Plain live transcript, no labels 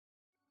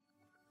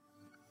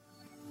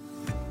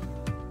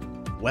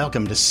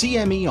Welcome to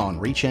CME on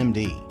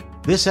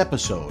ReachMD. This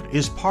episode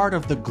is part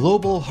of the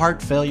Global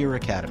Heart Failure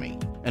Academy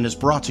and is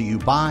brought to you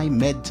by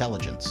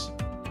Medtelligence.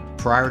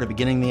 Prior to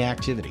beginning the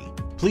activity,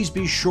 please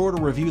be sure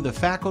to review the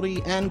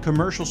faculty and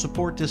commercial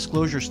support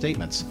disclosure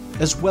statements,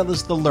 as well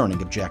as the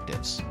learning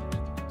objectives.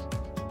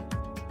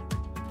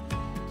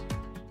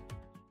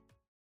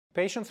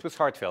 Patients with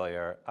heart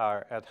failure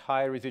are at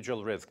high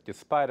residual risk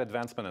despite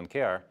advancement in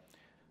care,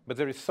 but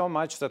there is so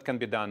much that can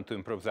be done to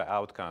improve their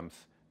outcomes,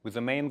 with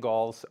the main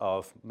goals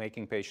of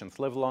making patients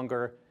live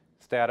longer,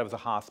 stay out of the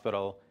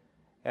hospital,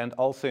 and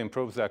also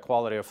improve their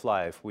quality of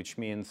life, which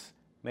means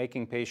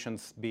making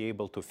patients be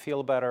able to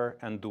feel better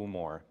and do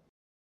more.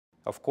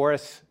 Of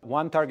course,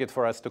 one target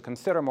for us to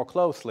consider more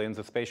closely in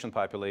this patient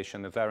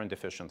population is iron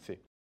deficiency.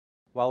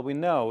 While we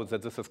know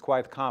that this is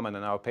quite common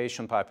in our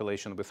patient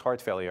population with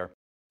heart failure,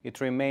 it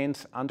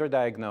remains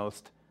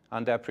underdiagnosed,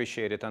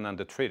 underappreciated, and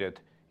undertreated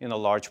in a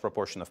large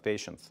proportion of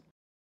patients.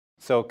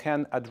 So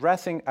can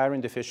addressing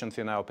iron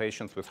deficiency in our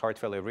patients with heart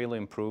failure really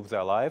improve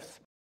their lives?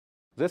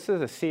 This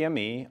is a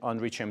CME on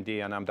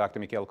ReachMD, and I'm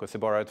Dr. Mikhail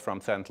Kosiborod from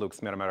St.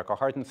 Luke's Mid-America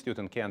Heart Institute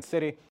in Kansas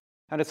City.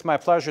 And it's my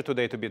pleasure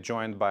today to be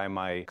joined by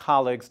my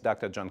colleagues,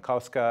 Dr.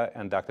 Jankowska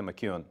and Dr.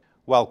 McEwan.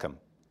 Welcome.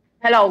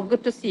 Hello,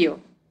 good to see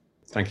you.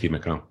 Thank you,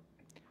 Mikhail.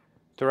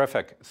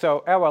 Terrific.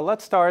 So, Ewa,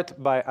 let's start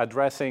by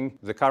addressing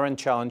the current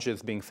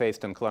challenges being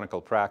faced in clinical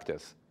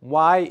practice.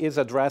 Why is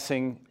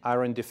addressing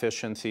iron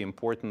deficiency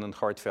important in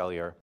heart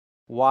failure?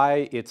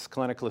 Why it's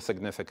clinically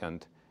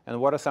significant?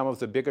 And what are some of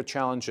the bigger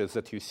challenges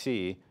that you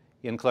see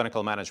in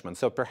clinical management?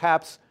 So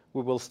perhaps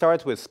we will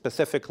start with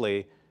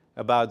specifically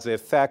about the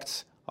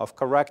effects of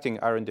correcting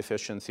iron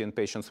deficiency in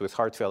patients with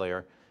heart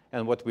failure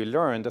and what we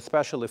learned,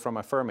 especially from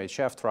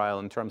AFFIRM-HF trial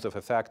in terms of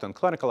effect on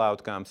clinical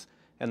outcomes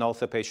and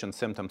also patient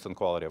symptoms and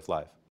quality of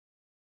life.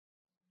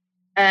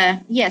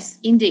 Yes,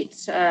 indeed.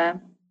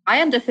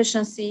 Iron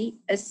deficiency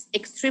is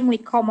extremely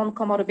common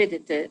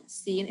comorbidity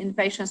seen in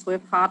patients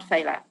with heart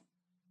failure.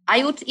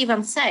 I would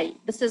even say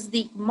this is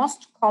the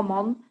most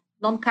common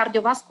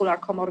non-cardiovascular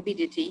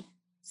comorbidity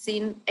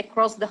seen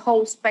across the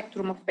whole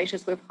spectrum of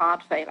patients with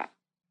heart failure.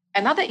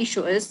 Another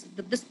issue is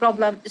that this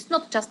problem is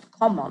not just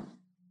common,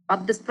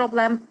 but this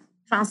problem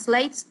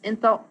translates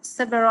into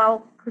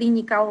several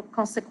clinical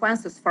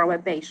consequences for our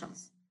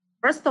patients.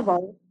 First of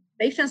all,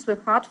 patients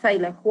with heart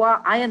failure who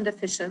are iron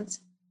deficient,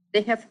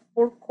 they have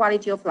poor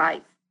quality of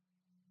life.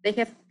 They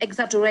have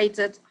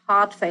exaggerated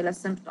heart failure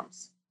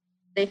symptoms.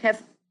 They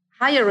have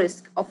higher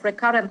risk of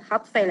recurrent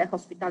heart failure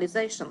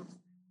hospitalizations,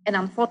 and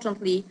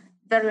unfortunately,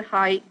 very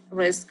high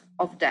risk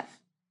of death.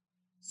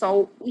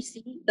 So we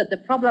see that the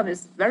problem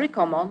is very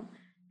common,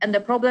 and the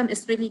problem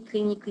is really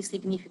clinically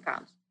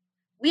significant.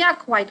 We are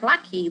quite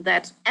lucky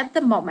that at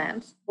the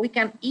moment, we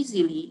can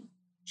easily,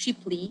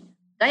 cheaply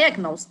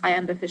diagnose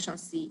iron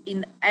deficiency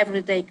in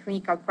everyday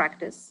clinical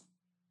practice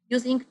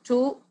using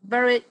two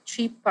very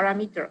cheap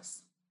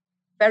parameters,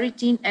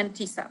 ferritin and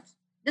TSAT.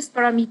 These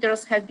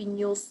parameters have been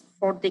used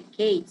for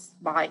decades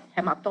by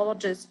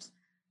hematologists,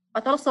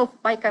 but also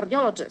by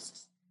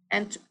cardiologists.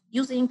 And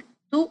using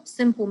two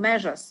simple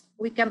measures,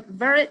 we can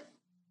very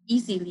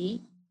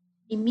easily,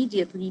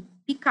 immediately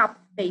pick up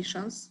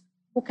patients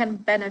who can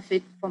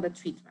benefit from the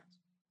treatment.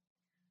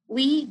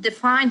 We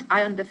defined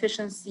iron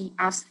deficiency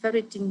as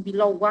ferritin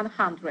below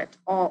 100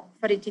 or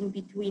ferritin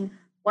between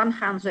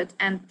 100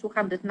 and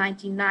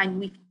 299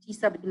 with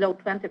TSAT below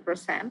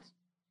 20%.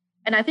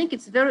 And I think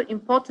it's very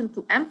important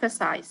to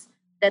emphasize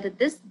that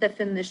this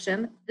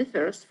definition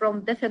differs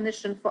from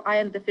definition for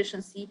iron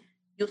deficiency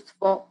used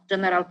for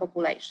general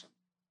population.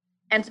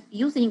 And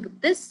using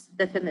this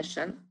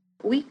definition,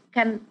 we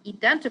can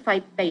identify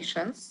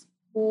patients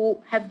who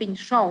have been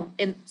shown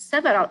in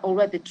several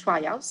already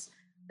trials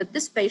that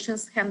these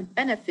patients can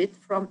benefit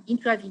from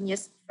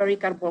intravenous ferric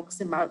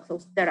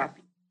carboxymaltose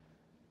therapy.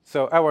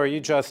 So, Ewa,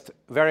 you just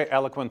very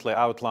eloquently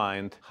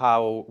outlined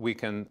how we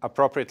can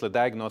appropriately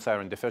diagnose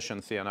iron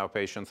deficiency in our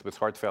patients with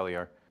heart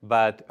failure.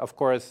 But of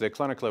course, the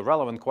clinically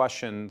relevant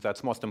question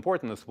that's most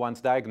important is,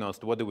 once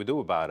diagnosed, what do we do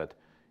about it?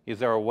 Is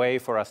there a way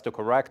for us to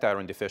correct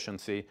iron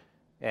deficiency?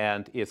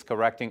 And is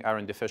correcting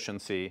iron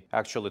deficiency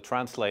actually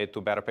translate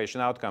to better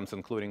patient outcomes,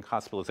 including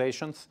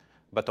hospitalizations,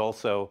 but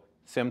also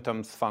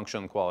symptoms,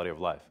 function, quality of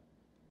life?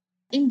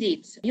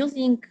 Indeed,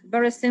 using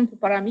very simple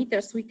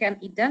parameters, we can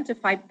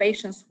identify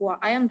patients who are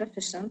iron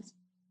deficient,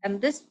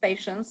 and these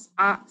patients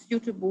are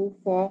suitable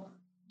for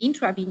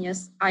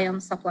intravenous iron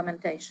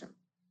supplementation.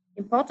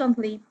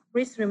 Importantly,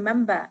 please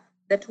remember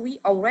that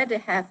we already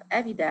have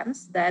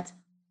evidence that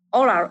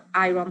oral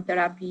iron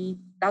therapy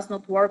does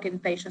not work in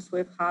patients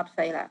with heart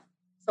failure.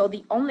 So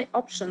the only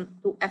option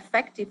to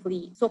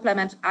effectively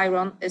supplement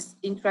iron is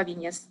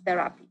intravenous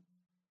therapy.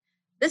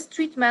 This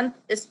treatment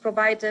is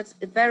provided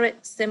in a very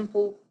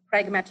simple,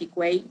 pragmatic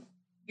way.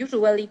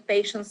 Usually,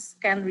 patients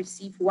can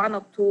receive 1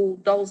 or 2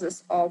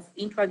 doses of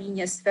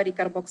intravenous ferric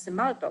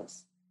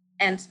carboxymaltose.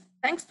 And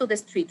thanks to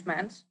this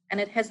treatment, and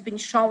it has been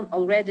shown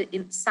already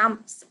in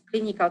some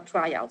clinical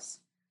trials,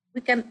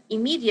 we can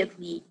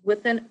immediately,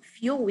 within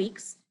few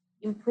weeks,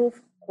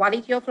 improve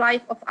quality of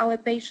life of our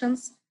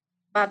patients,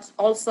 but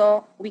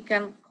also we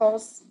can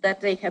cause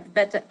that they have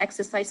better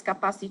exercise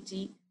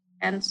capacity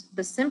and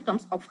the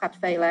symptoms of heart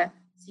failure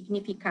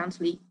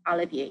significantly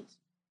alleviate.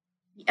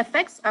 The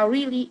effects are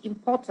really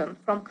important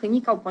from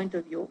clinical point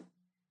of view,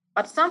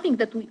 but something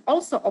that we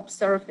also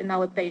observe in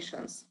our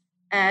patients,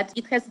 and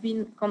it has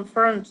been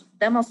confirmed,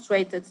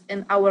 demonstrated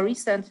in our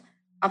recent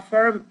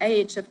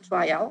AFFIRM-HF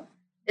trial,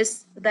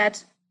 is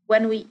that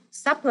when we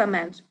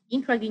supplement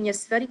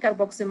intravenous ferric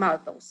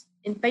carboxymaltose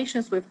in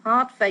patients with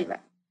heart failure,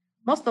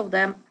 most of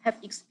them have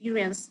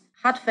experienced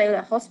heart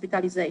failure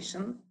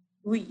hospitalization.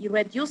 We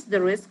reduce the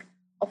risk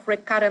of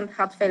recurrent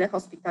heart failure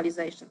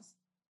hospitalizations.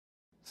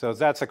 So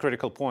that's a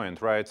critical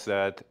point, right?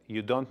 That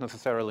you don't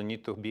necessarily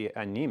need to be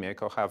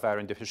anemic or have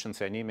iron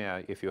deficiency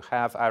anemia. If you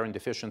have iron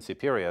deficiency,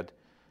 period,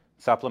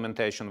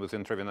 supplementation with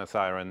intravenous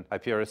iron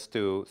appears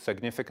to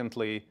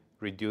significantly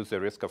reduce the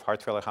risk of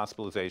heart failure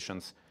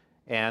hospitalizations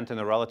and in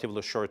a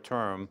relatively short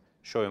term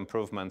show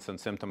improvements in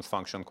symptoms,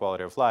 function,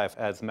 quality of life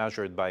as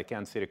measured by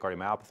Kansas City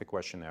Cardiomyopathy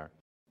Questionnaire.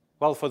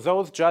 Well, for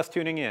those just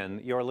tuning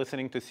in, you're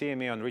listening to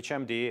CME on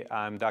ReachMD.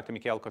 I'm Dr.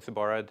 Mikhail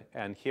Kosiborod,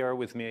 and here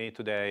with me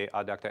today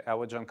are Dr.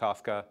 Ewa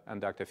Jankowska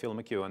and Dr. Phil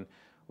McEwan.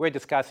 We're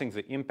discussing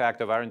the impact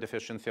of iron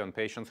deficiency on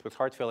patients with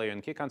heart failure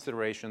and key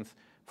considerations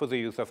for the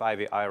use of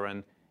IV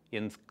iron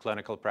in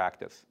clinical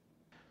practice.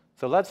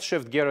 So let's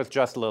shift gears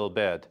just a little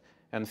bit.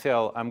 And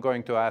Phil, I'm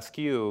going to ask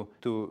you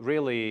to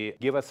really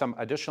give us some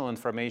additional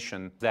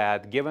information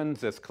that, given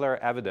this clear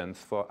evidence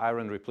for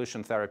iron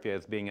repletion therapy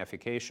as being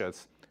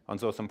efficacious on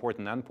those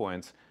important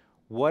endpoints,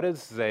 what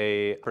is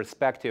the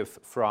perspective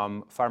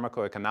from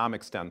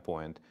pharmacoeconomic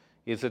standpoint?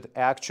 Is it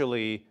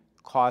actually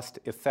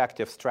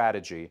cost-effective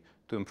strategy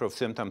to improve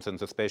symptoms in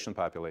this patient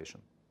population?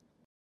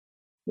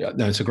 Yeah,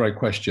 no, it's a great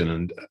question.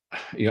 And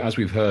as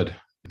we've heard,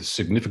 the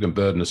significant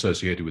burden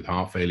associated with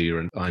heart failure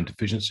and iron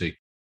deficiency,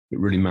 it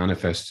really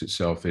manifests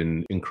itself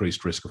in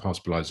increased risk of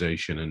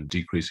hospitalization and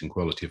decreasing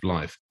quality of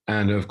life.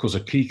 And of course, a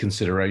key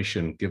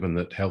consideration, given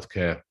that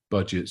healthcare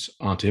budgets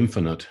aren't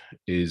infinite,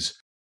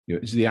 is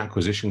the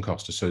acquisition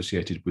cost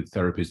associated with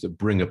therapies that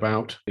bring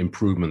about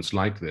improvements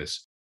like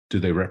this. Do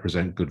they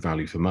represent good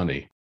value for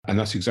money? And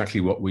that's exactly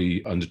what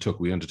we undertook.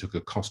 We undertook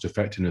a cost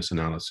effectiveness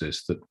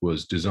analysis that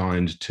was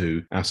designed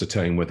to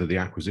ascertain whether the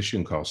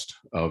acquisition cost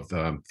of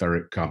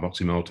ferric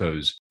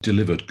carboxymaltose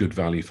delivered good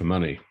value for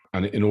money.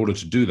 And in order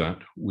to do that,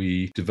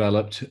 we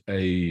developed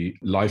a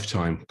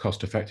lifetime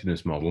cost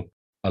effectiveness model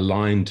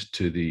aligned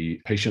to the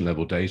patient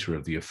level data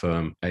of the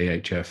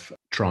AFFIRM-HF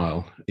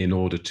trial in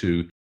order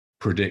to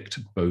predict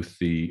both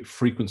the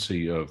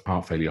frequency of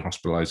heart failure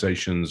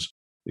hospitalizations,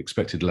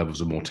 expected levels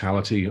of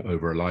mortality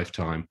over a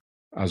lifetime,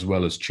 as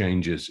well as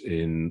changes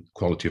in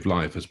quality of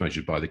life as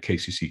measured by the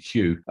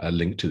KCCQ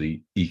linked to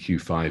the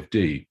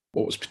EQ5D.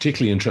 What was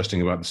particularly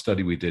interesting about the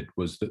study we did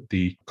was that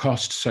the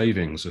cost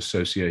savings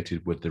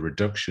associated with the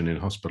reduction in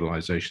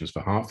hospitalizations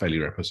for heart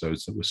failure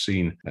episodes that were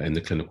seen in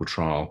the clinical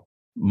trial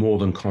more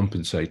than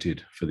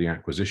compensated for the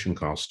acquisition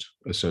cost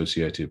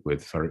associated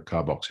with ferric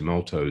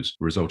carboxymaltose,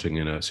 resulting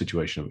in a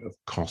situation of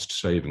cost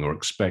saving or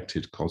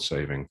expected cost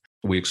saving.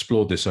 We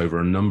explored this over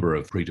a number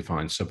of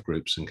predefined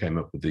subgroups and came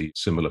up with the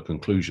similar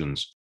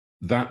conclusions.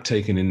 That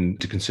taken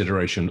into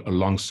consideration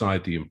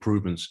alongside the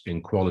improvements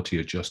in quality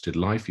adjusted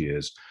life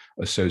years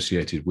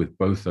associated with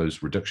both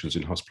those reductions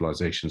in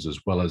hospitalizations as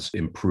well as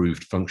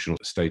improved functional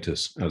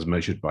status as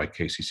measured by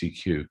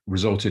KCCQ,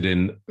 resulted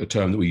in a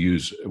term that we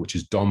use, which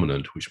is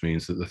dominant, which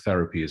means that the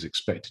therapy is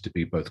expected to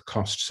be both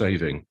cost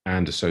saving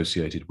and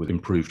associated with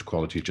improved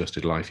quality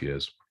adjusted life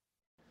years.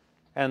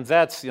 And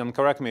that's, and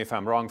correct me if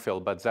I'm wrong, Phil,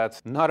 but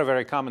that's not a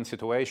very common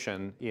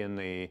situation in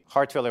the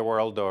heart failure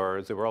world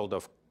or the world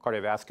of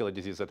cardiovascular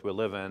disease that we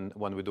live in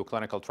when we do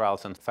clinical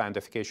trials and find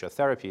efficacious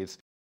therapies,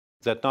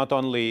 that not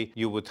only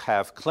you would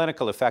have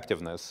clinical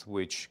effectiveness,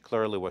 which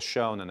clearly was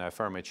shown in the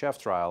AFFIRM-HF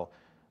trial,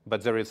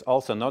 but there is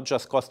also not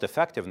just cost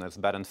effectiveness,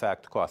 but in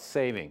fact cost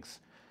savings.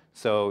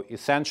 So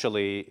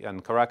essentially,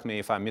 and correct me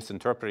if I'm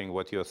misinterpreting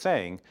what you're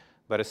saying,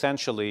 but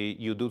essentially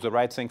you do the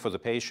right thing for the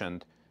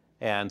patient,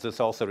 and this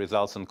also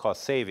results in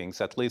cost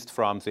savings, at least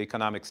from the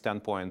economic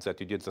standpoint that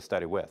you did the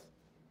study with.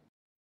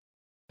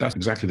 That's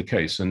exactly the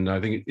case. And I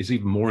think it's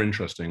even more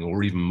interesting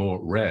or even more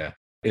rare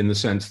in the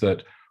sense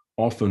that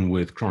often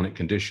with chronic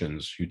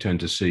conditions, you tend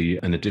to see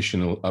an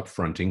additional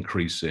upfront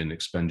increase in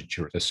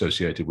expenditure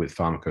associated with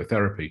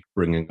pharmacotherapy,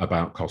 bringing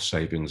about cost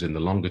savings in the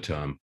longer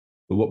term.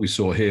 But what we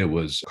saw here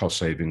was cost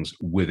savings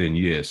within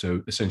years.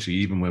 So essentially,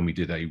 even when we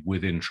did a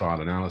within trial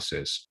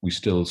analysis, we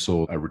still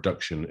saw a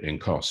reduction in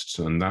costs.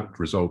 And that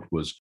result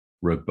was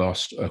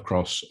robust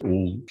across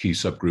all key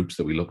subgroups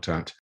that we looked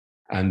at.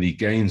 And the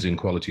gains in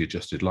quality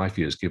adjusted life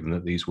years, given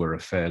that these were a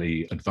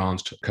fairly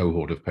advanced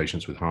cohort of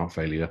patients with heart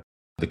failure,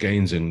 the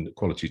gains in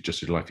quality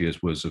adjusted life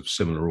years was of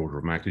similar order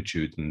of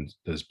magnitude and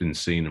has been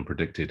seen and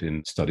predicted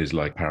in studies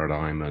like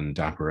Paradigm and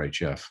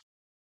AFFIRM-HF.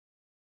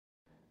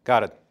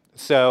 Got it.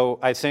 So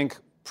I think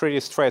pretty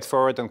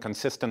straightforward and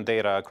consistent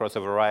data across a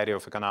variety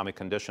of economic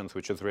conditions,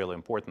 which is really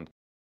important.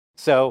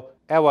 So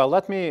Ewa,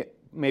 let me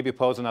maybe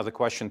pose another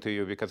question to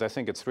you because I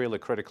think it's really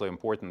critically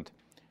important.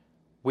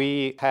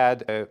 We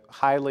had a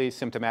highly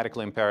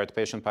symptomatically impaired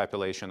patient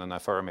population in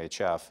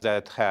AFFIRM-HF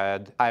that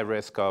had high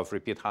risk of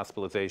repeat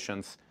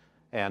hospitalizations.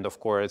 And of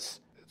course,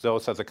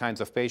 those are the kinds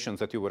of patients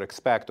that you would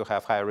expect to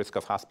have high risk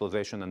of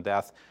hospitalization and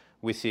death.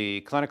 We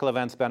see clinical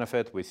events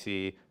benefit, we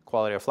see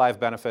quality of life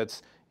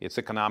benefits, it's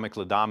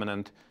economically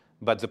dominant.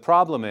 But the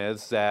problem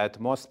is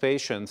that most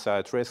patients are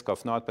at risk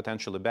of not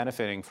potentially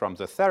benefiting from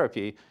the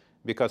therapy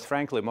because,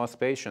 frankly, most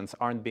patients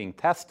aren't being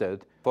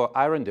tested for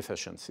iron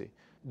deficiency.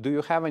 Do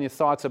you have any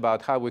thoughts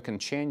about how we can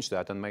change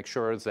that and make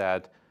sure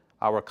that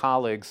our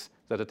colleagues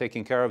that are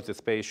taking care of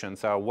these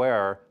patients are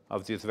aware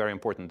of these very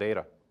important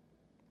data?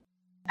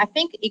 I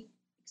think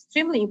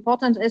extremely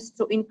important is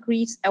to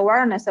increase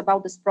awareness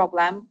about this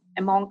problem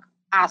among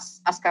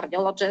us as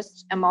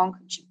cardiologists, among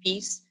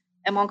GPs,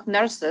 among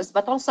nurses,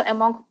 but also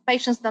among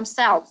patients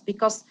themselves,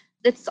 because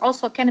this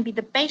also can be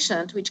the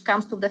patient which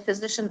comes to the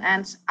physician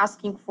and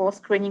asking for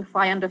screening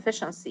for iron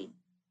deficiency.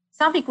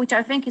 Something which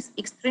I think is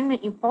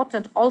extremely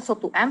important also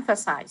to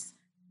emphasize,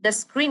 the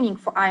screening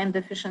for iron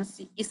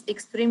deficiency is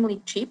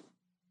extremely cheap,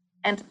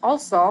 and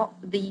also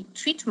the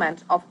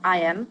treatment of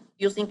iron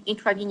using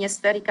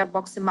intravenous ferric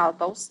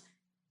carboxymaltose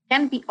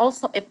can be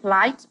also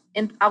applied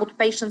in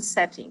outpatient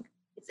setting.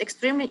 It's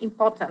extremely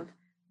important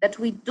that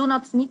we do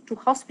not need to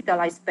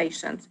hospitalize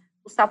patients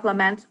to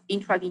supplement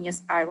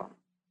intravenous iron.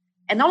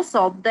 And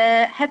also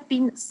there have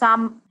been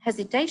some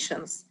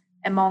hesitations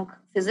among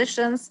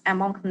physicians,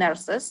 among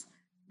nurses,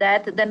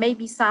 that there may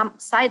be some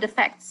side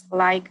effects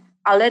like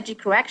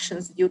allergic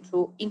reactions due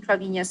to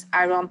intravenous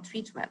iron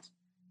treatment.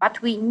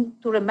 But we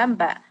need to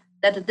remember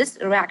that these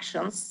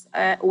reactions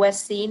were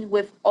seen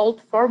with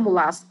old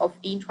formulas of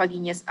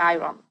intravenous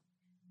iron.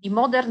 The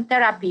modern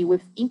therapy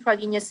with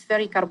intravenous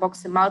ferric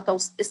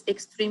carboxymaltose is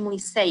extremely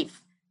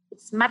safe.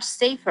 It's much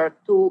safer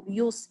to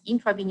use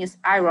intravenous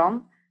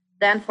iron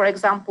than, for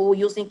example,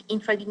 using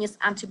intravenous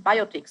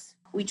antibiotics,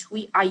 which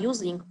we are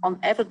using on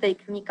everyday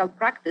clinical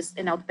practice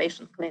in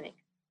outpatient clinic.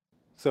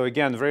 So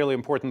again, really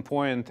important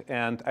point,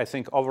 and I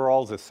think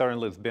overall this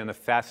certainly has been a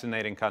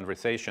fascinating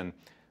conversation.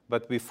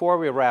 But before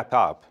we wrap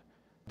up,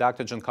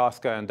 Dr.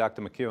 Jankowska and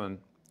Dr. McEwan,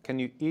 can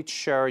you each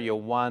share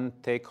your one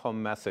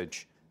take-home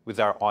message with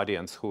our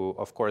audience, who,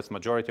 of course,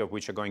 majority of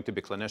which are going to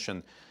be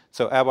clinicians?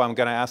 So Ewa, I'm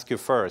going to ask you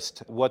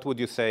first. What would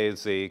you say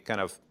is the kind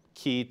of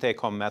key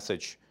take-home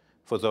message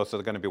for those that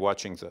are going to be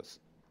watching this?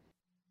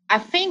 I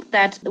think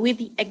that with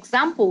the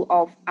example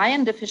of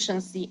iron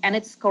deficiency and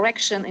its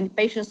correction in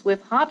patients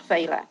with heart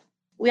failure,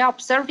 we are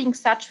observing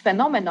such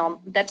phenomenon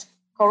that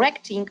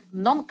correcting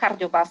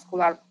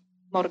non-cardiovascular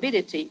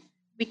morbidity,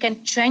 we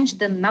can change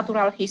the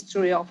natural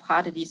history of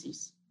heart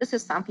disease. This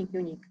is something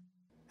unique.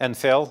 And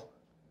Phil,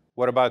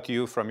 what about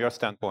you from your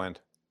standpoint?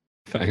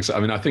 Thanks. I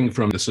mean, I think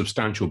from the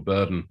substantial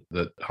burden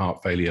that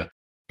heart failure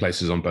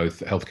places on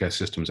both healthcare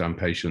systems and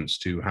patients,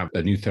 to have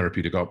a new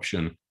therapeutic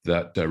option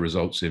that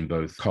results in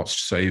both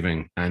cost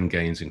saving and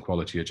gains in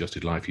quality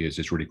adjusted life years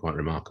is really quite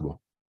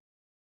remarkable.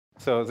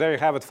 So there you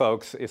have it,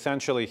 folks.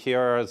 Essentially, here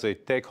are the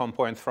take-home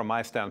points from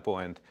my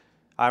standpoint.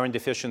 Iron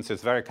deficiency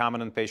is very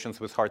common in patients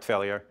with heart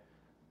failure.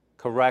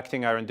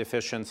 Correcting iron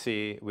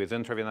deficiency with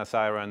intravenous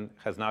iron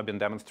has now been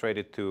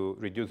demonstrated to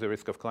reduce the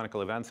risk of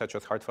clinical events such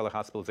as heart failure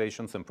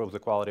hospitalizations, improve the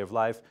quality of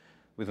life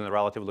within a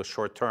relatively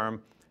short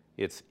term.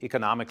 It's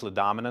economically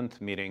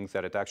dominant, meaning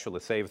that it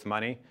actually saves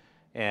money.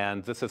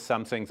 And this is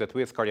something that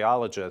we as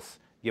cardiologists,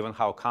 given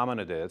how common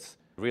it is,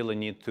 really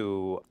need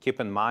to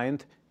keep in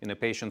mind in the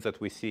patients that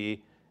we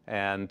see.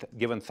 And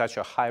given such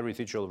a high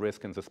residual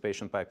risk in this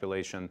patient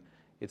population,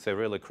 it's a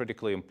really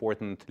critically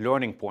important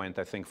learning point,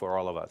 I think, for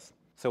all of us.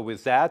 So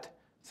with that,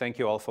 thank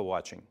you all for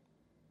watching.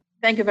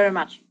 Thank you very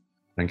much.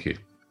 Thank you.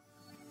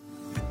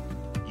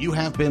 You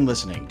have been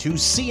listening to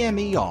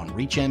CME on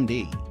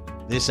ReachMD.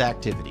 This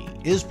activity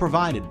is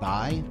provided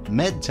by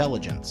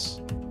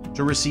Medtelligence.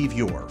 To receive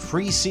your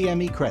free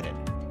CME credit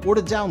or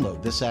to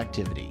download this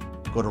activity,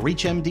 go to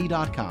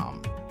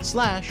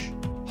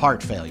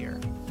reachmd.com/heart failure.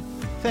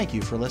 Thank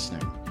you for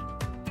listening.